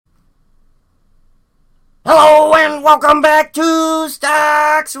And welcome back to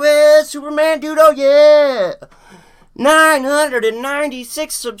Stocks with SUPERMANDUDE, oh yeah!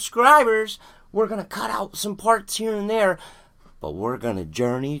 996 subscribers. We're gonna cut out some parts here and there, but we're gonna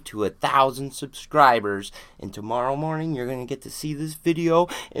journey to 1,000 subscribers. And tomorrow morning, you're gonna get to see this video.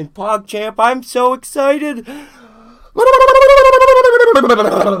 And PogChamp, I'm so excited!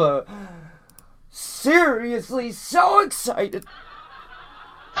 Seriously, so excited!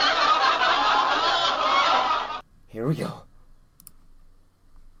 Here we go.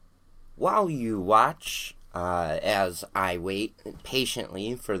 While you watch, as I wait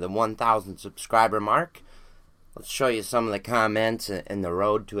patiently for the 1,000 subscriber mark, let's show you some of the comments and the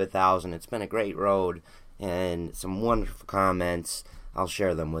road to 1,000. It's been a great road and some wonderful comments. I'll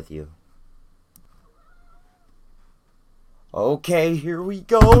share them with you. Okay, here we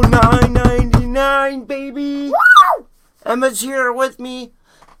go. $9.99, baby. Woo! Emma's here with me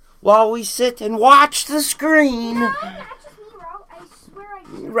while we sit and watch the screen. No, that's just me, Ralph. I swear I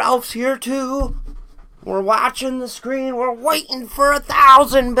did. Ralph's here too. We're watching the screen. We're waiting for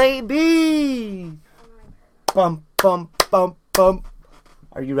 1,000, baby. Bump, bump, bump, bump.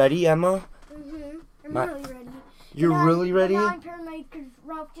 Are you ready, Emma? I'm really ready. You're really ready? Now I'm paranoid because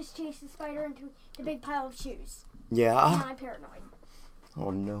Ralph just chased the spider into the big pile of shoes. Yeah. Now I'm paranoid. Oh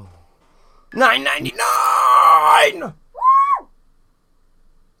no. $9.99. Woo!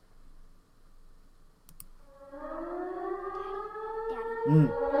 Daddy.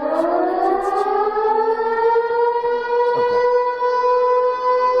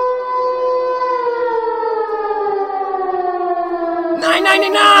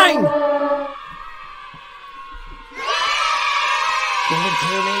 $9.99. Give it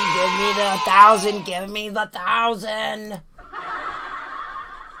to me. Give me the 1,000. Give me the 1,000.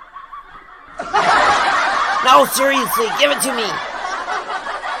 No, seriously, give it to me.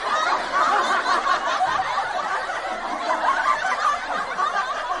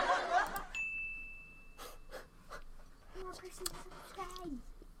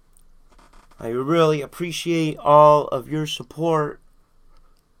 I really appreciate all of your support.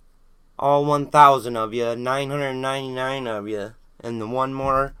 All 1,000 of you, 999 of you, and the one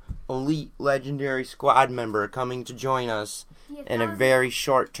more elite legendary squad member coming to join us in a very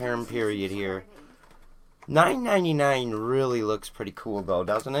short-term period here. $9.99 really looks pretty cool, though,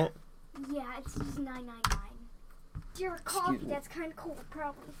 doesn't it? Yeah, it's just $9.99. Your coffee, that's kind of cool,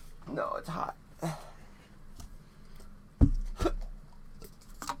 probably. No, it's hot.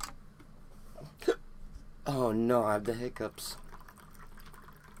 Oh no, I have the hiccups.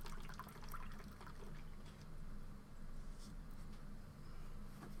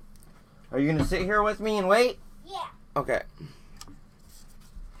 Are you gonna sit here with me and wait? Yeah. Okay.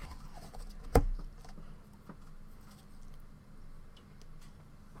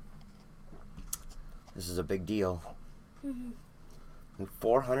 This is a big deal.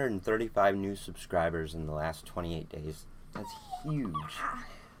 435 new subscribers in the last 28 days. That's huge.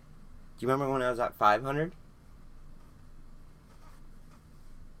 Do you remember when I was at 500?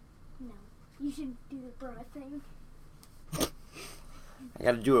 No. You should do the bra thing. I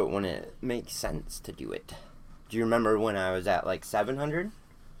gotta do it when it makes sense to do it. Do you remember when I was at like 700?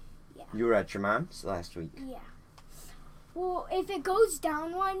 Yeah. You were at your mom's last week. Yeah. Well, if it goes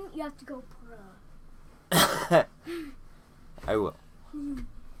down one, you have to go bra. I will. You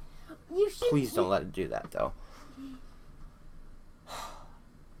should. Please don't let it do that, though.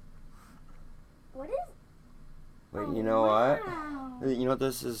 What is? Wait, you know what? Wow. You know what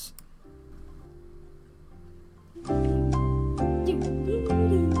this is? You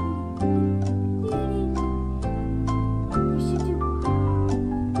should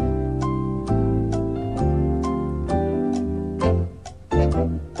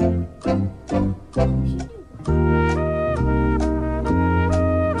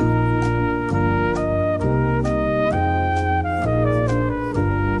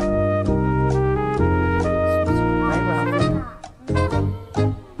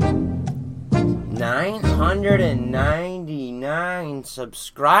 999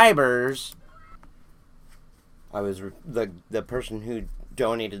 subscribers. I was the person who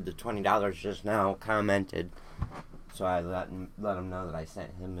donated the $20 just now commented, so I let him know that I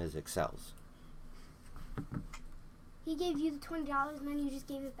sent him his Excels. He gave you the $20 and then you just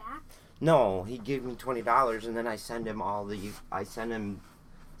gave it back? No, he gave me $20 and then I sent him I sent him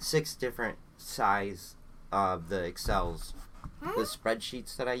 6 different size of the Excels. Huh? The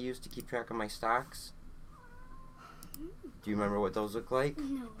spreadsheets that I use to keep track of my stocks. Do you remember what those look like?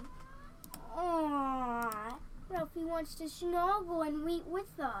 No. Aww. Ralphie wants to snuggle and meet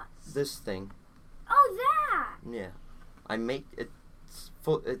with us. This thing. Oh, that! Yeah. I make it.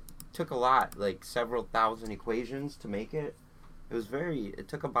 It took a lot, like several thousand equations to make it. It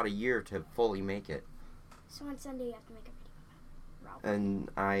took about a year to fully make it. So on Sunday you have to make a video. And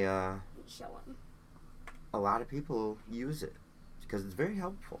show them. A lot of people use it because it's very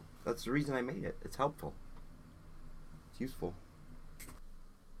helpful. That's the reason I made it. It's helpful. It's useful.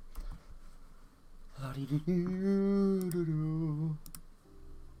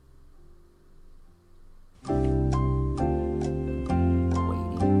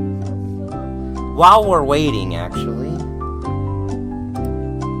 While we're waiting,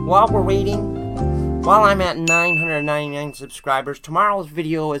 while I'm at 999 subscribers, tomorrow's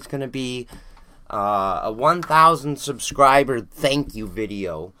video is going to be a 1,000 subscriber thank you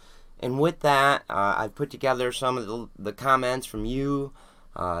video. And with that, I've put together some of the comments from you,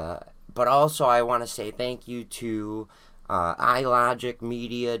 but also I want to say thank you to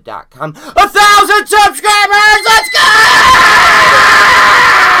ilogicmedia.com. 1,000 subscribers! Let's go!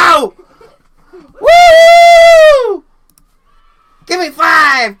 Woo! Give me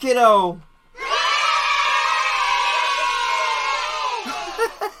 5, kiddo!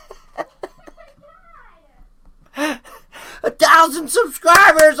 1,000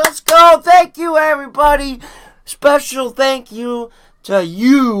 subscribers! Let's go! Thank you, everybody! Special thank you to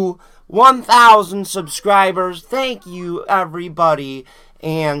you, 1,000 subscribers. Thank you, everybody.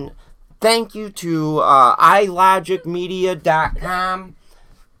 And thank you to ilogicmedia.com.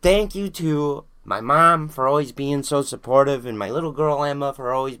 Thank you to my mom for always being so supportive, and my little girl Emma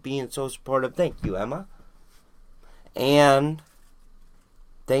for always being so supportive. Thank you, Emma. And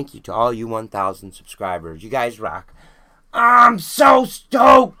thank you to all you 1,000 subscribers. You guys rock. I'm so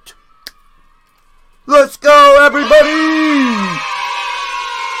stoked! Let's go, everybody!